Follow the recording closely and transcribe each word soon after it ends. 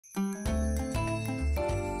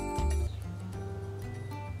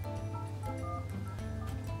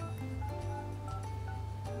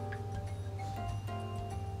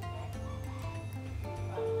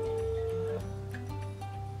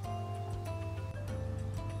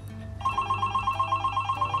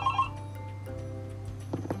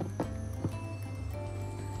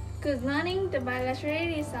Good morning, the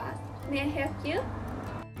Luxury Resort. May I help you?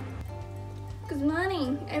 Good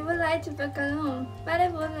morning. I would like to book a room, but I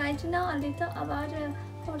would like to know a little about the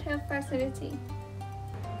hotel facility.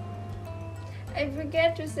 I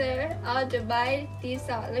forget to say our Dubai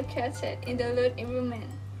resort located in the Lut environment.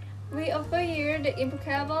 We offer you the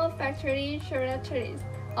impeccable factory characteristics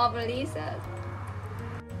of a resort,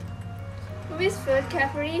 with food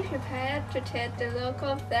carefully prepared to taste the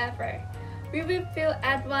local flavor. We will feel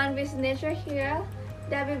at one with nature here.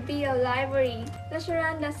 There will be a library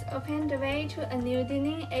restaurant that's open the way to a new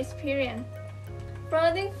dining experience.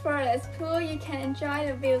 Floating forest pool, you can enjoy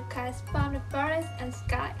the view cast from the forest and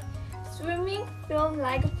sky. Swimming feels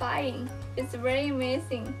like flying. It's very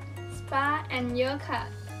amazing. Spa and yoga.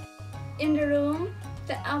 In the room,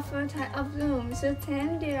 the offer type of room: Suite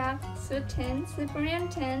 10, Deluxe, Suite 10, Premium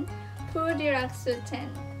 10, Pool Deluxe Suite 10.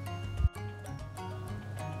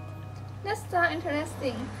 That's so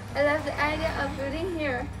interesting. I love the idea of building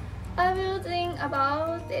here. I will think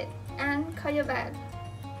about it and call you back.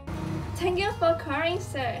 Thank you for calling,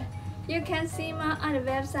 sir. You can see more on the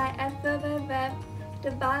website at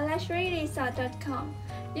www.thebarluxuryresort.com.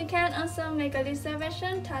 You can also make a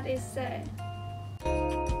reservation, sir.